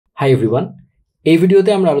Hi everyone, এই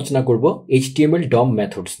ভিডিওতে আমরা আলোচনা করব HTML DOM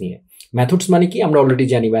মেথডস নিয়ে। মেথডস মানে কি আমরা অলরেডি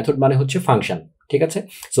জানি, মেথড মানে হচ্ছে ফাংশন, ঠিক আছে?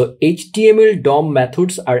 So HTML DOM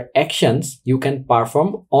methods R actions you can perform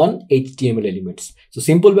on HTML elements. So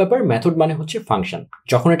simple ব্যাপার, মেথড মানে হচ্ছে ফাংশন।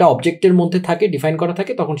 যখন এটা অবজেক্টের মধ্যে থাকে, ডিফাইন করা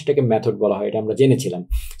থাকে, তখন সেটাকে মেথড বলা হয়, এটা আমরা জেনেছিলাম।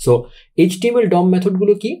 সো HTML DOM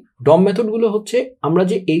মেথডগুলো কি? DOM মেথডগুলো হচ্ছে আমরা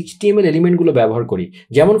যে HTML এলিমেন্টগুলো ব্যবহার করি।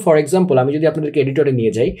 যেমন ফর এক্সাম্পল, আমি যদি আপনাদেরকে এডিটরে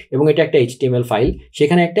নিয়ে যাই এবং এটা একটা HTML ফাইল,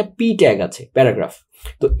 সেখানে একটা P ট্যাগ আছে, প্যারাগ্রাফ।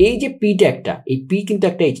 তো এই যে P ট্যাগটা, এই P কিন্তু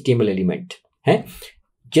একটা HTML এলিমেন্ট, হ্যাঁ?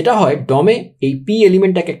 যেটা হয় ডমে এই P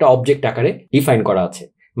এলিমেন্টটাকে একটা অবজেক্ট আকারে ডিফাইন করা আছে।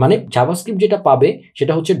 মানে জাভাস্ক্রিপ্ট যেটা পাবে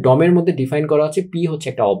সেটা হচ্ছে ডমের মধ্যে ডিফাইন করা আছে, P হচ্ছে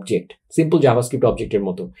একটা অবজেক্ট, সিম্পল জাভাস্ক্রিপ্ট অবজেক্টের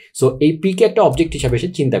মতো। সো এই P কে একটা অবজেক্ট হিসাবে সে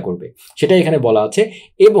চিন্তা করবে, সেটাই এখানে বলা আছে।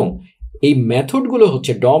 এবং এই মেথডগুলো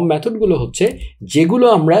হচ্ছে, ডম মেথডগুলো হচ্ছে যেগুলো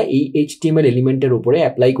আমরা এই HTML এলিমেন্টের উপরে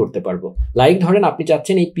অ্যাপ্লাই করতে পারবো। লাইক ধরেন আপনি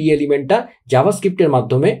চাচ্ছেন এই P এলিমেন্টটা জাভাস্ক্রিপ্টের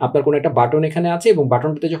মাধ্যমে, আপনার কোনো একটা বাটন এখানে আছে এবং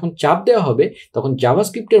বাটনটাতে যখন চাপ দেওয়া হবে তখন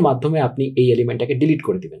জাভাস্ক্রিপ্টের মাধ্যমে আপনি এই এলিমেন্টটাকে ডিলিট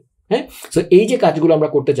করে দিবেন, হ্যাঁ? সো এই যে কাজগুলো আমরা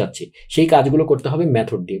করতে চাচ্ছি, সেই কাজগুলো করতে হবে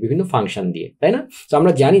মেথড দিয়ে, বিভিন্ন ফাংশন দিয়ে, তাই না? তো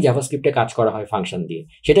আমরা জানি জাভাস্ক্রিপ্টে কাজ করা হয় ফাংশন দিয়ে,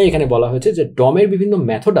 সেটাই এখানে বলা হয়েছে যে ডমের বিভিন্ন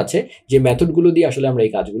মেথড আছে, যে মেথডগুলো দিয়ে আসলে আমরা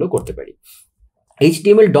এই কাজগুলো করতে পারি।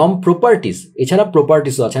 HTML DOM প্রপার্টিস, এছাড়া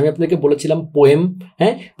প্রপার্টিসও আছে। আমি আপনাদেরকে বলেছিলাম পোয়েম,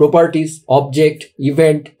 হ্যাঁ, প্রপার্টিস, অবজেক্ট,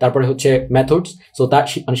 ইভেন্ট, তারপরে হচ্ছে মেথডস। সো তার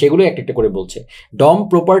মানে সেগুলো একটা একটা করে বলছে। DOM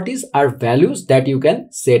properties R values that you can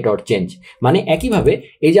set or change. মানে একইভাবে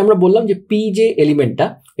এই যে আমরা বললাম যে P যে এলিমেন্টটা,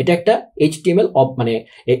 এটা একটা HTML মানে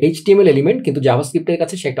HTML এলিমেন্ট, কিন্তু জাভাস্ক্রিপ্টের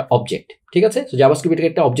কাছে সে একটা অবজেক্ট, ঠিক আছে? সো জাভাস্ক্রিপ্টের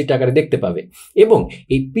একটা অবজেক্ট আকারে দেখতে পাবে। এবং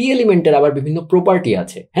এই P এলিমেন্টের আবার বিভিন্ন প্রপার্টি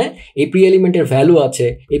আছে, হ্যাঁ? এই P এলিমেন্টের ভ্যালু আছে,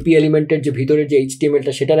 এই P এলিমেন্টের যে ভিতরের যে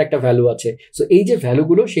HTMLটা সেটার একটা ভ্যালু আছে। সো এই যে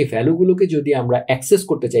ভ্যালুগুলো, সেই ভ্যালুগুলোকে যদি আমরা অ্যাক্সেস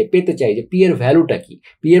করতে চাই, পেতে চাই যে P এর ভ্যালুটা কি,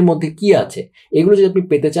 P এর মধ্যে কি আছে, এগুলো যদি আপনি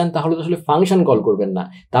পেতে চান তাহলে তো আসলে ফাংশন কল করবেন না,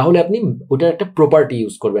 তাহলে আপনি ওটার একটা প্রপার্টি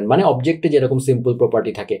ইউজ করবেন। মানে অবজেক্টে যেরকম সিম্পল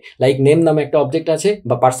প্রপার্টি থাকে, লাইক নেম নামে একটা অবজেক্ট আছে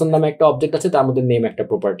বা পার্সন নামে একটা অবজেক্ট আছে, তার মধ্যে নেম একটা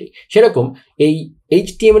প্রপার্টি, সেরকম এই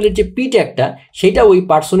HTML এর যে P ট্যাগটা, সেটা ওই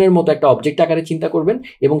পার্সনের মতো একটা অবজেক্ট আকারে চিন্তা করবেন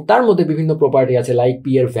এবং তার মধ্যে বিভিন্ন প্রপার্টি আছে, লাইক P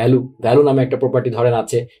এর ভ্যালু, ভ্যালু নামে একটা প্রপার্টি ধরেন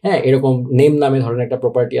আছে, হ্যাঁ, এরকম নেম নামে ধরেন একটা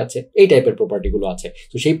প্রপার্টি আছে, এই টাইপের প্রপার্টিগুলো আছে।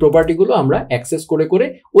 তো সেই প্রপার্টিগুলো আমরা অ্যাক্সেস করে করে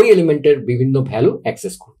ওই এলিমেন্টের বিভিন্ন ভ্যালু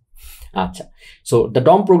অ্যাক্সেস করব। আচ্ছা, so the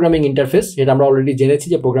DOM programming interface, এটা আমরা অলরেডি জেনেছি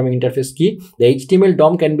যে প্রোগ্রামিং ইন্টারফেস কি। The HTML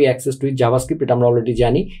DOM can be accessed with JavaScript, এটা আমরা অলরেডি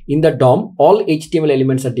জানি। In the DOM all HTML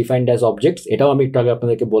elements R defined as objects, এটাও আমি একটু আগে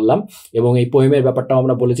আপনাদেরকে বললাম। এবং এই পোয়েমের ব্যাপারটাও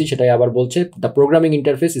আমরা বলেছি, সেটাই আবার বলছে। The programming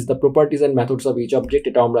interface is the properties and methods of each object,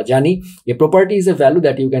 এটাও আমরা জানি। এ property is a value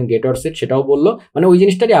that you can get or set, সেটাও বললো। মানে ওই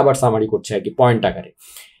জিনিসটারই আবার সামারি করছে আর কি, পয়েন্ট আকারে।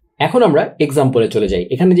 এখন আমরা এক্সাম্পলে চলে যাই।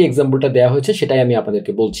 এখানে যে এক্সাম্পলটা দেওয়া হয়েছে সেটাই আমি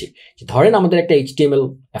আপনাদেরকে বলছি। ধরেন আমাদের একটা HTML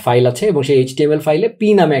ফাইল আছে এবং সেই HTML ফাইলে P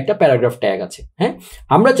নামে একটা প্যারাগ্রাফ ট্যাগ আছে, হ্যাঁ?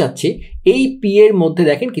 আমরা চাচ্ছি এই P এর মধ্যে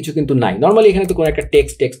দেখেন কিছু কিন্তু নাই। নর্মালি এখানে তো কোনো একটা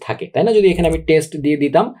টেক্সট থাকে, তাই না? যদি এখানে আমি টেস্ট দিয়ে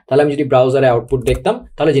দিতাম, তাহলে আমি যদি ব্রাউজারে আউটপুট দেখতাম,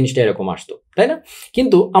 তাহলে জিনিসটা এরকম আসতো, তাই না?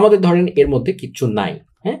 কিন্তু আমাদের ধরেন এর মধ্যে কিচ্ছু নাই,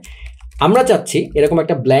 হ্যাঁ? আমরা চাচ্ছি এরকম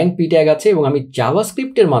একটা ব্ল্যাঙ্ক P ট্যাগ আছে এবং আমি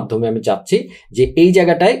জাভাস্ক্রিপ্টের মাধ্যমে আমি চাচ্ছি যে এই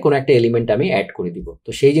জায়গাটায় কোনো একটা এলিমেন্ট আমি অ্যাড করে দিব। তো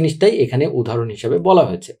সেই জিনিসটাই এখানে উদাহরণ হিসেবে বলা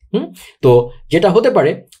হয়েছে। তো যেটা হতে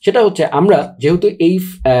পারে সেটা হচ্ছে, আমরা যেহেতু এই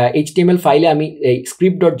HTML ফাইলে আমি এই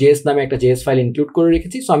script.js নামে একটা JS ফাইল ইনক্লুড করে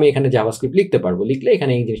রেখেছি, সো আমি এখানে জাভাস্ক্রিপ্ট লিখতে পারবো। লিখলে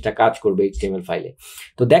এখানে এই জিনিসটা কাজ করবে HTML ফাইলে।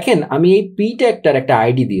 তো দেখেন আমি এই P ট্যাগটার একটা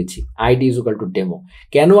আইডি দিয়েছি, ID is equal to demo.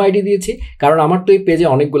 কেন আইডি দিয়েছি? কারণ আমার তো এই পেজে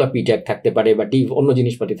অনেকগুলো P ট্যাগ থাকতে পারে বা ডিভ অন্য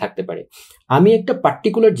জিনিসপাতি থাকতে পারে। আমি একটা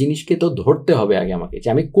পার্টিকুলার জিনিসকে তো ধরতে হবে আগে আমাকে, যে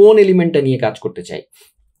আমি কোন এলিমেন্টটা নিয়ে কাজ করতে চাই।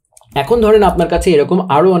 এখন ধরেন আপনার কাছে এরকম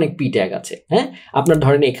আরো অনেক P ট্যাগ আছে, হ্যাঁ? আপনার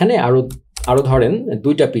ধরেন এখানে আরো ধরেন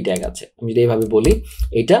 2টা P ট্যাগ আছে, আমি যদি এইভাবে বলি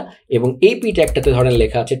এটা, এবং এই P ট্যাগটাতে ধরেন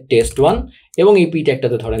লেখা আছে test1 এবং এই P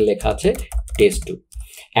ট্যাগটাতে ধরেন লেখা আছে test2।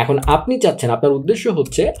 এখন আপনি চাচ্ছেন, আপনার উদ্দেশ্য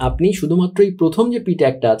হচ্ছে আপনি শুধুমাত্র এই প্রথম যে P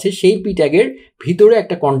ট্যাগটা আছে সেই P ট্যাগের ভিতরে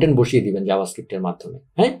একটা কন্টেন্ট বসিয়ে দিবেন জাভাস্ক্রিপ্টের মাধ্যমে,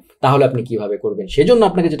 হ্যাঁ? তাহলে আপনি কিভাবে করবেন? সেজন্য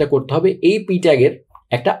আপনাকে যেটা করতে হবে, এই P ট্যাগের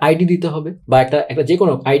একটা আইডি দিতে হবে, বা একটা যে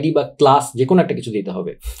কোনো আইডি বা ক্লাস যে কোনো একটা কিছু দিতে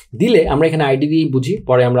হবে। দিলে আমরা এখানে আইডি দিয়ে বুঝি,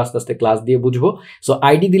 পরে আমরা আস্তে আস্তে ক্লাস দিয়ে বুঝবো। সো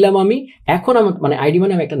আইডি দিলাম আমি, এখন মানে আইডি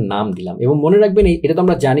মানে আমি একটা নাম দিলাম। এবং মনে রাখবেন এটা তো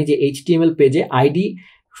আমরা জানি যে HTML পেজে আইডি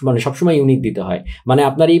মানে সবসময় ইউনিক দিতে হয়। মানে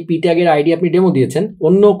আপনার এই P ট্যাগের আইডি আপনি ডেমো দিয়েছেন,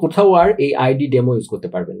 অন্য কোথাও আর এই আইডি ডেমো ইউজ করতে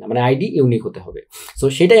পারবেন না, মানে আইডি ইউনিক হতে হবে। সো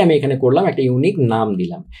সেটাই আমি এখানে করলাম, একটা ইউনিক নাম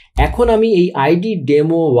দিলাম। এখন আমি এই আইডি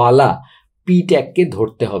ডেমোওয়ালা P ট্যাগকে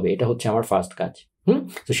ধরতে হবে, এটা হচ্ছে আমার ফার্স্ট কাজ।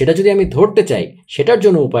 তো সেটা যদি আমি ধরতে চাই, সেটার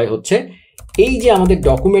জন্য উপায় হচ্ছে এই যে আমাদের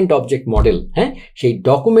ডকুমেন্ট অবজেক্ট মডেল, হ্যাঁ, সেই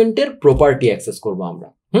ডকুমেন্টের প্রপার্টি অ্যাক্সেস করবো আমরা।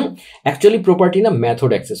 অ্যাকচুয়ালি প্রপার্টি না,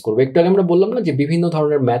 মেথড অ্যাক্সেস করবো। একটু আগে আমরা বললাম না যে বিভিন্ন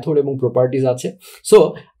ধরনের মেথড এবং প্রপার্টিজ আছে। সো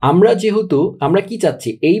আমরা কি চাচ্ছি,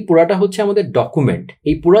 এই পুরাটা হচ্ছে আমাদের ডকুমেন্ট,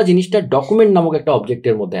 এই পুরা জিনিসটা ডকুমেন্ট নামক একটা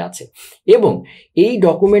অবজেক্টের মধ্যে আছে, এবং এই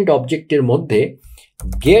ডকুমেন্ট অবজেক্টের মধ্যে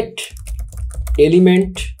গেট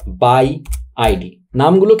এলিমেন্ট বাই আইডি,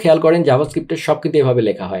 নামগুলো খেয়াল করেন জাভাস্ক্রিপ্টের সব কিন্তু এভাবে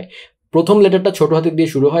লেখা হয়, প্রথম লেটারটা ছোট হাতের দিয়ে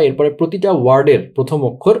শুরু হয়, এরপরে প্রতিটা ওয়ার্ডের প্রথম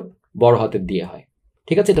অক্ষর বড় হাতের দিয়ে হয়।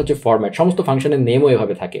 ঠিক আছে, এটা হচ্ছে ফরম্যাট। সমস্ত ফাংশনের নেমও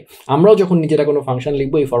এভাবে থাকে। আমরাও যখন নিজেরা কোনো ফাংশন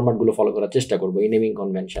লিখবো এই ফরম্যাটগুলো ফলো করার চেষ্টা করবো, এই naming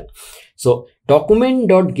convention. So document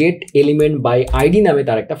dot gate element by ID নামে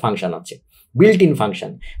তার একটা ফাংশন আছে, বিল্ট ইন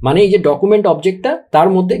ফাংশন। মানে এই যে ডকুমেন্ট অবজেক্টটা, তার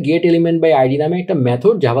মধ্যে গেট এলিমেন্ট বাই আইডি নামে একটা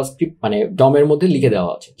মেথড জাভাস্ক্রিপ্ট মানে ডমের মধ্যে লিখে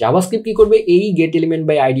দেওয়া আছে। জাভাস্ক্রিপ্ট কি করবে, এই গেট এলিমেন্ট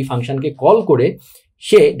বাই আইডি ফাংশনকে কল করে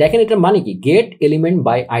সে, দেখেন এটা মানে কি, গেট এলিমেন্ট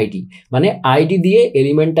বাই আইডি মানে আইডি দিয়ে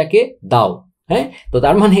এলিমেন্টটাকে দাও। হ্যাঁ, তো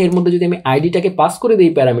তার মানে এর মধ্যে যদি আমি আইডিটাকে পাস করে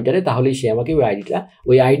দিই প্যারামিটারে, তাহলে সে আমাকে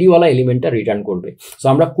ওই আইডিওয়ালা এলিমেন্টটা রিটার্ন করবে। সো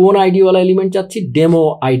আমরা কোন আইডিওয়ালা এলিমেন্ট চাচ্ছি, ডেমো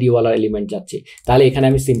আইডিওয়ালা এলিমেন্ট চাচ্ছি, তাহলে এখানে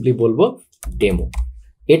আমি সিম্পলি বলবো ডেমো।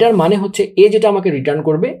 এটার মানে হচ্ছে এ যেটা আমাকে রিটার্ন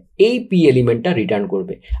করবে, এই পি এলিমেন্টটা রিটার্ন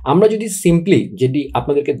করবে। আমরা যদি সিম্পলি, যদি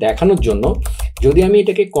আপনাদেরকে দেখানোর জন্য যদি আমি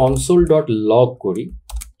এটাকে কনসোল ডট লগ করি,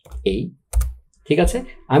 এই ঠিক আছে,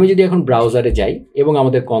 আমি যদি এখন ব্রাউজারে যাই এবং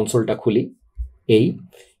আমাদের কনসোলটা খুলি, এই,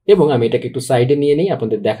 এবং আমি এটাকে একটু সাইডে নিয়ে নিই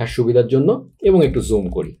আপনাদের দেখার সুবিধার জন্য, এবং একটু জুম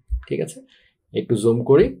করি। ঠিক আছে, একটু জুম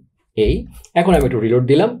করি, এই, এখন আমি একটু রিলোড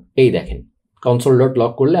দিলাম, এই দেখেন কনসোল ডট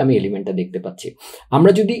লগ করলে আমি এলিমেন্টটা দেখতে পাচ্ছি।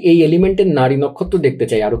 আমরা যদি এই এলিমেন্টের নারী নক্ষত্র দেখতে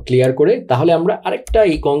চাই আরো ক্লিয়ার করে, তাহলে আমরা আরেকটা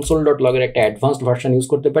এই কনসোল ডট লগের একটা অ্যাডভান্সড ভার্সন ইউজ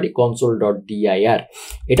করতে পারি, কনসোল ডট dir।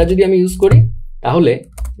 এটা যদি আমি ইউজ করি, তাহলে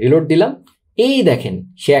রিলোড দিলাম, এই দেখেন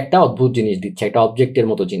সে একটা অদ্ভুত জিনিস দিচ্ছে, একটা অবজেক্টের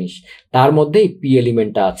মতো জিনিস, তার মধ্যে এই পি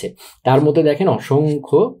এলিমেন্টটা আছে, তার মধ্যে দেখেন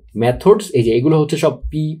অসংখ্য মেথডস, এই যে এগুলো হচ্ছে সব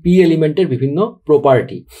পি এলিমেন্টের বিভিন্ন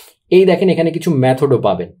প্রপার্টি। এই দেখেন এখানে কিছু মেথডও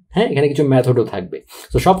পাবেন, হ্যাঁ এখানে কিছু মেথডও থাকবে।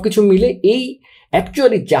 তো সব কিছু মিলে এই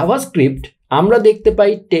অ্যাকচুয়ালি জাভাস্ক্রিপ্ট আমরা দেখতে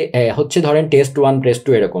পাই হচ্ছে ধরেন টেস্ট 1 টেস্ট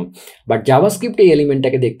 2 এরকম, বাট জাভাস্ক্রিপ্ট এই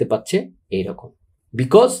এলিমেন্টটাকে দেখতে পাচ্ছে এইরকম,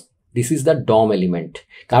 because this is the dum element.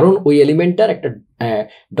 কারণ ওই এলিমেন্টটার একটা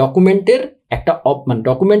ডকুমেন্টের একটা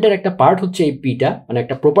ডকুমেন্টের একটা পার্ট হচ্ছে এই পিটা, মানে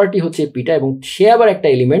একটা প্রপার্টি হচ্ছে এই পিটা, এবং সে আবার একটা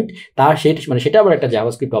এলিমেন্ট, তার সেটা আবার একটা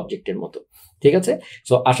জাভাস্ক্রিপ্ট অবজেক্টের মতো। ঠিক আছে,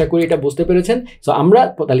 সো আশা করি এটা বুঝতে পেরেছেন। সো আমরা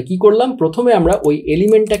তাহলে কি করলাম, প্রথমে আমরা ওই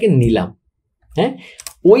এলিমেন্টটাকে নিলাম। হ্যাঁ,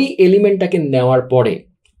 ওই এলিমেন্টটাকে নেওয়ার পরে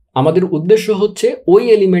আমাদের উদ্দেশ্য হচ্ছে ওই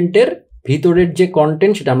এলিমেন্টের ভিতরের যে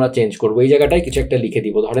কন্টেন্ট সেটা আমরা চেঞ্জ করবো। এই জায়গাটায় কিছু একটা লিখে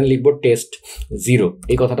দিব, ধরেন লিখবো টেস্ট 0,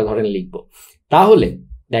 এই কথাটা ধরেন লিখবো। তাহলে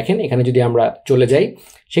দেখেন এখানে যদি আমরা চলে যাই,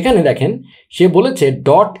 সেখানে দেখেন সে বলেছে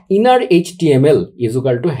dot inner HTML is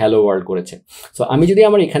equal to hello world করেছে। সো আমি যদি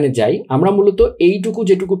আমার এখানে যাই, আমরা মূলত এইটুকু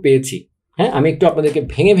যেটুকু পেয়েছি, হ্যাঁ আমি একটু আপনাদেরকে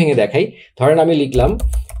ভেঙে ভেঙে দেখাই। ধরেন আমি লিখলাম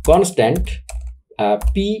constant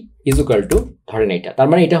P is equal to, ধরেন এইটা, তার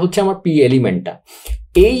মানে এটা হচ্ছে আমার পি এলিমেন্টটা,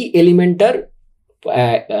 এই এলিমেন্টটার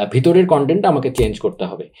ভিতরের কন্টেন্ট আমাকে চেঞ্জ করতে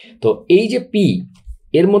হবে। তো এই যে পি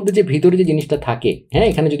এর মধ্যে যে ভিতরে যে জিনিসটা থাকে, হ্যাঁ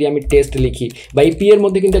এখানে যদি আমি টেস্ট লিখি, বা এই পি এর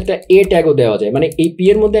মধ্যে কিন্তু একটা এ ট্যাগও দেওয়া যায়, মানে এই পি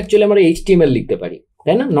এর মধ্যে অ্যাকচুয়ালি আমরা HTML লিখতে পারি,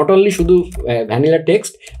 তাই না? নট অনলি শুধু ভ্যানিলা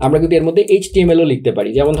টেক্সট, আমরা কিন্তু এর মধ্যে HTMLও লিখতে পারি।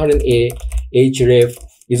 যেমন ধরেন href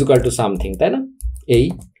is equal to something, তাই না? এই,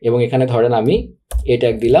 এবং এখানে ধরেন আমি এ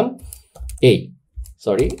ট্যাগ দিলাম এই,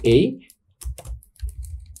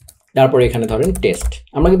 তারপরে এখানে ধরেন টেস্ট,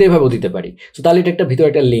 আমরা কিন্তু এভাবেও দিতে পারি। সো তাহলে এটা একটা ভিতরে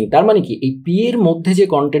একটা লিঙ্ক, তার মানে কি এই পি এর মধ্যে যে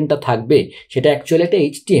কন্টেন্টটা থাকবে সেটা অ্যাকচুয়ালি একটা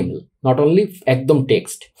HTML, নট অনলি একদম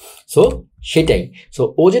টেক্সট। সো সেটাই, সো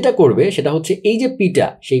ও যেটা করবে সেটা হচ্ছে এই যে পিটা,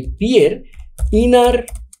 সেই পি এর ইনার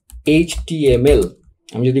HTML,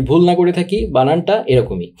 আমি যদি ভুল না করে থাকি বানানটা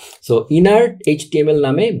এরকমই। সো ইনার HTML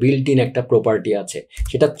নামে বিল্ট ইন একটা প্রপার্টি আছে,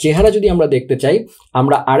 সেটা চেহারা যদি আমরা দেখতে চাই,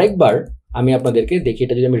 আমরা আরেকবার আমি আপনাদেরকে দেখি,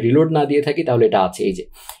 এটা যদি আমি রিলোড না দিয়ে থাকি তাহলে এটা আছে। এই যে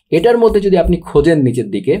এটার মধ্যে যদি আপনি খোঁজেন নিচের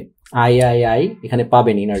দিকে আই এখানে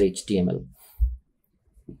পাবেন ইনার HTML,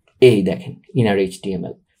 এই দেখেন ইনার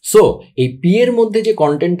HTML। সো এই পি এর মধ্যে যে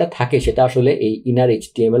কন্টেন্টটা থাকে সেটা আসলে এই ইনার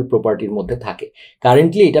HTML প্রপার্টির মধ্যে থাকে।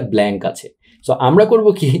 কারেন্টলি এটা ব্ল্যাঙ্ক আছে। সো আমরা করব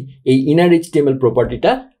কি, এই ইনার HTML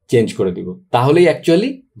প্রপার্টিটা চেঞ্জ করে দিব, তাহলেই অ্যাকচুয়ালি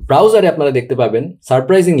ব্রাউজারে আপনারা দেখতে পাবেন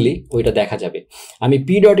সারপ্রাইজিংলি ওইটা দেখা যাবে। আমি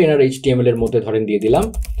p.innerhtml এর মধ্যে ধরেন দিয়ে দিলাম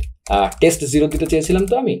টেস্ট 0 দিতে চেয়েছিলাম,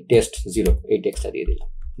 তো আমি টেস্ট 0 এই টেক্সটটা দিয়ে দিলাম,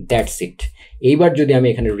 দ্যাটস ইট। এইবার যদি আমি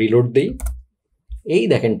এখানে রিলোড দিই, এই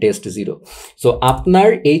দেখেন টেস্ট 0। সো আপনার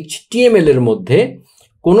HTML এর মধ্যে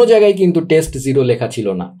কোনো জায়গায় কিন্তু টেস্ট 0 লেখা ছিল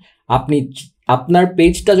না। আপনার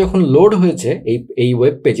পেজটা যখন লোড হয়েছে এই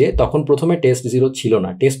ওয়েব পেজে, তখন প্রথমে টেস্ট 0 ছিল না,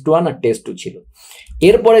 টেস্ট 1 আর টেস্ট 2 ছিল।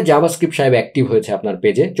 এরপরে জাভাস্ক্রিপ্ট সাহেব অ্যাক্টিভ হয়েছে আপনার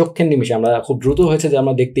পেজে চোখের নিমিষে, আমরা খুব দ্রুত হয়েছে যে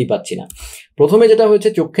আমরা দেখতেই পাচ্ছি না। প্রথমে যেটা হয়েছে,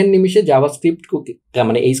 চোখের নিমিষে জাভাস্ক্রিপ্ট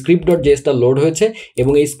মানে এই স্ক্রিপ্ট ডট জেএসটা লোড হয়েছে,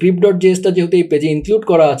 এবং এই স্ক্রিপ্ট ডট জেএসটা যেহেতু এই পেজে ইনক্লুড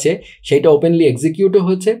করা আছে, সেইটা ওপেনলি এক্সিকিউটও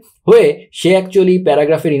হয়েছে, হয়ে সে অ্যাকচুয়ালি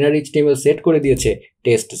প্যারাগ্রাফের ইনার এইচটিএমএল সেট করে দিয়েছে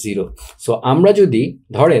টেস্ট 0। সো আমরা যদি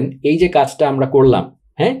ধরেন এই যে কাজটা আমরা করলাম,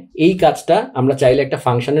 হ্যাঁ, এই কাজটা আমরা চাইলে একটা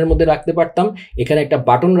ফাংশনের মধ্যে রাখতে পারতাম, এখানে একটা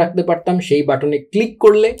বাটন রাখতে পারতাম, সেই বাটনে ক্লিক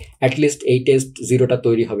করলে অ্যাটলিস্ট এই টেস্ট 0টা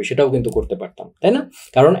তৈরি হবে, সেটাও কিন্তু করতে পারতাম, তাই না?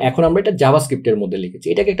 কারণ এখন আমরা এটা জাভাস্ক্রিপ্টের মধ্যে লিখেছি,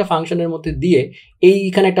 এটাকে একটা ফাংশনের মধ্যে দিয়ে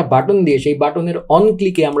এইখানে একটা বাটন দিয়ে সেই বাটনের অন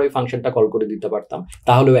ক্লিকে আমরা ওই ফাংশনটা কল করে দিতে পারতাম,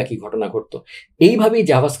 তাহলেও একই ঘটনা ঘটতো। এইভাবেই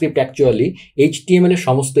জাভাস্ক্রিপ্ট অ্যাকচুয়ালি এইচটিএমএল এর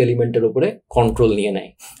সমস্ত এলিমেন্টের উপরে কন্ট্রোল নিয়ে নেয়।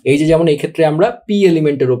 এই যে যেমন এই ক্ষেত্রে আমরা পি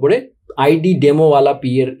এলিমেন্টের উপরে আইডি ডেমোওয়ালা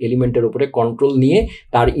পি এর এলিমেন্টের উপরে কন্ট্রোল নিয়ে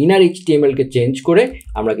তার ইনার এইচটিএমএল কে চেঞ্জ করে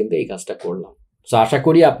আমরা কিন্তু এই কাজটা করলাম। সো আশা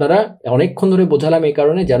করি আপনারা অনেকক্ষণ ধরে বোঝালাম এই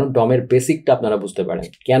কারণে যেন ডমের বেসিকটা আপনারা বুঝতে পারেন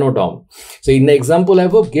কেন ডম। So in the example I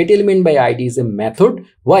hope gate element by ID is a method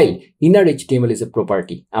while inner HTML is a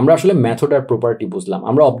property। আমরা আসলে মেথড আর প্রপার্টি বুঝলাম,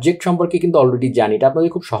 আমরা অবজেক্ট সম্পর্কে কিন্তু অলরেডি জানি, এটা আপনাদের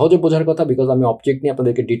খুব সহজে বোঝার কথা, বিকজ আমি অবজেক্ট নিয়ে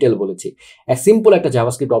আপনাদেরকে ডিটেল বলেছি। এক সিম্পল একটা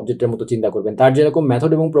জাভাস্ক্রিপ্ট অবজেক্টের মতো চিন্তা করবেন, তার যেরকম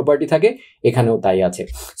মেথড এবং প্রপার্টি থাকে এখানেও তাই আছে।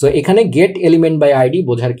 সো এখানে গেট এলিমেন্ট বাই আইডি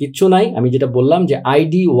বোঝার কিচ্ছু নাই, আমি যেটা বললাম যে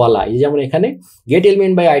আইডি ওয়ালা, এই যেমন এখানে gate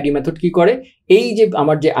element by ID method কি করে, এই যে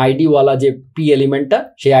আমার যে আইডি ওয়ালা যে পি এলিমেন্টটা,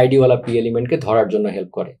 সেই আইডি ওয়ালা পি এলিমেন্টকে ধরার জন্য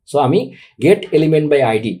হেল্প করে। সো আমি গেট এলিমেন্ট বাই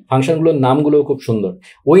আইডি, ফাংশনগুলোর নামগুলো খুব সুন্দর,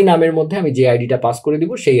 ওই নামের মধ্যে আমি যে আইডিটা পাস করে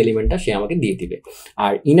দিব সেই এলিমেন্টটা সে আমাকে দিয়ে দিবে।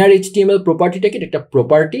 আর ইনার এইচটিএমএল প্রপার্টিটা কি, একটা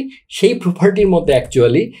প্রপার্টি, সেই প্রপার্টির মধ্যে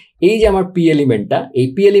অ্যাকচুয়ালি এই যে আমার পি এলিমেন্টটা, এই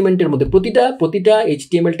পি এলিমেন্টের মধ্যে প্রতিটা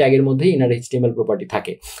এইচটিএমএল ট্যাগের মধ্যে ইনার এইচটিএমএল প্রপার্টি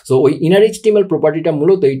থাকে। সো ওই ইনার এইচটিএমএল প্রপার্টিটা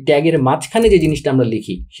মূলত এই ট্যাগের মাঝখানে যে জিনিসটা আমরা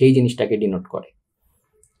লিখি সেই জিনিসটাকে ডিনোট করে,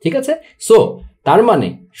 ঠিক আছে? সো তার মানে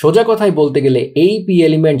সোজা কথায় বলতে গেলে এই পি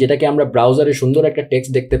এলিমেন্ট যেটাকে আমরা ব্রাউজারে সুন্দর একটা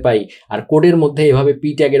টেক্সট দেখতে পাই আর কোডের মধ্যে এভাবে পি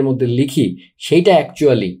ট্যাগের মধ্যে লিখি, সেইটা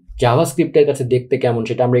অ্যাকচুয়ালি জাভাস্ক্রিপ্টের কাছে দেখতে কেমন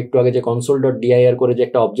সেটা আমরা একটু আগে যে console.dir করে যে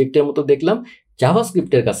একটা অবজেক্টের মতো দেখলাম,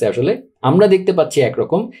 জাভাস্ক্রিপ্টের কাছে আসলে আমরা দেখতে পাচ্ছি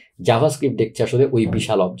একরকম, জাভাস্ক্রিপ্ট দেখছে আসলে ওই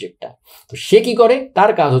বিশাল অবজেক্টটা। তো সে কি করে,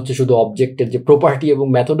 তার কাজ হচ্ছে শুধু অবজেক্টের যে প্রপার্টি এবং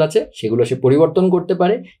মেথড আছে সেগুলো সে পরিবর্তন করতে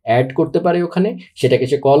পারে, অ্যাড করতে পারে, ওখানে সেটাকে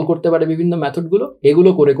সে কল করতে পারে বিভিন্ন মেথডগুলো, এগুলো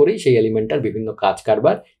করে করেই সেই এলিমেন্টটার বিভিন্ন কাজ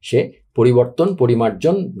কারবার সে পরিবর্তন,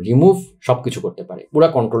 পরিমার্জন, রিমুভ সবকিছু করতে পারে, পুরো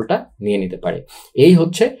কন্ট্রোলটা নিয়ে নিতে পারে। এই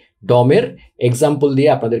হচ্ছে ডমের এক্সাম্পল দিয়ে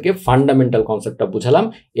আপনাদেরকে ফান্ডামেন্টাল কনসেপ্টটা বুঝালাম।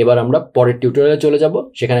 এবার আমরা পরের টিউটোরিয়ালে চলে যাব,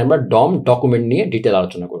 সেখানে আমরা ডম ডকুমেন্ট নিয়ে ডিটেল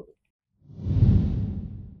আলোচনা করব।